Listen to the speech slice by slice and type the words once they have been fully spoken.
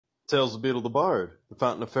Tales of Beetle the Bard, The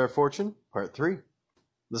Fountain of Fair Fortune, Part 3.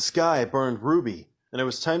 The sky burned ruby, and it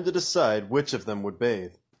was time to decide which of them would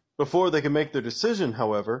bathe. Before they could make their decision,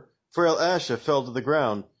 however, frail Asha fell to the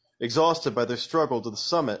ground. Exhausted by their struggle to the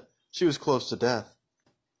summit, she was close to death.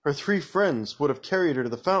 Her three friends would have carried her to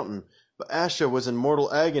the fountain, but Asha was in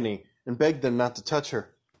mortal agony and begged them not to touch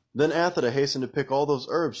her. Then Athena hastened to pick all those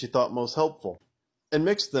herbs she thought most helpful, and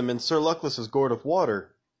mixed them in Sir Luckless's gourd of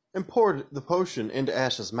water, and poured the potion into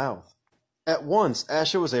Asha's mouth. At once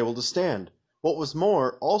Asha was able to stand. What was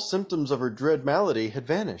more, all symptoms of her dread malady had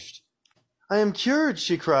vanished. "I am cured,"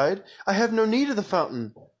 she cried. "I have no need of the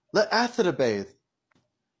fountain. Let Athena bathe."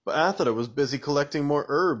 But Athena was busy collecting more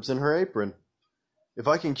herbs in her apron. "If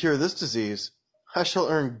I can cure this disease, I shall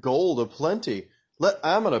earn gold aplenty. Let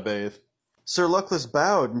Amina bathe." Sir Luckless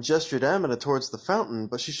bowed and gestured Amina towards the fountain,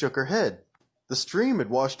 but she shook her head. The stream had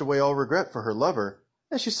washed away all regret for her lover,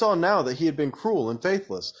 and she saw now that he had been cruel and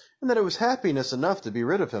faithless, and that it was happiness enough to be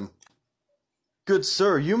rid of him. "Good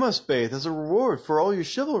sir, you must bathe as a reward for all your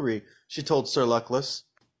chivalry," she told Sir Luckless.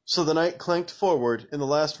 So the knight clanked forward in the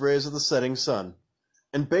last rays of the setting sun,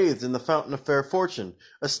 and bathed in the Fountain of Fair Fortune,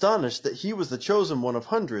 astonished that he was the chosen one of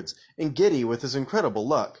hundreds, and giddy with his incredible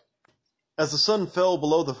luck. As the sun fell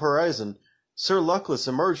below the horizon, Sir Luckless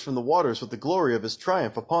emerged from the waters with the glory of his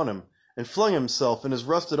triumph upon him, and flung himself in his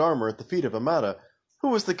rusted armor at the feet of Amata, who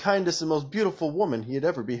was the kindest and most beautiful woman he had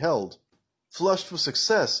ever beheld. Flushed with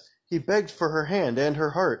success, he begged for her hand and her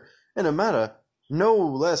heart, and Amata, no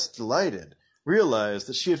less delighted, realized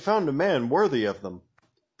that she had found a man worthy of them.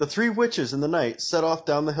 The three witches and the knight set off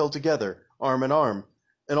down the hill together, arm in arm,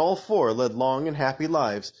 and all four led long and happy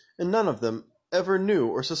lives, and none of them ever knew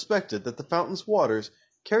or suspected that the fountain's waters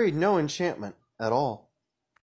carried no enchantment at all.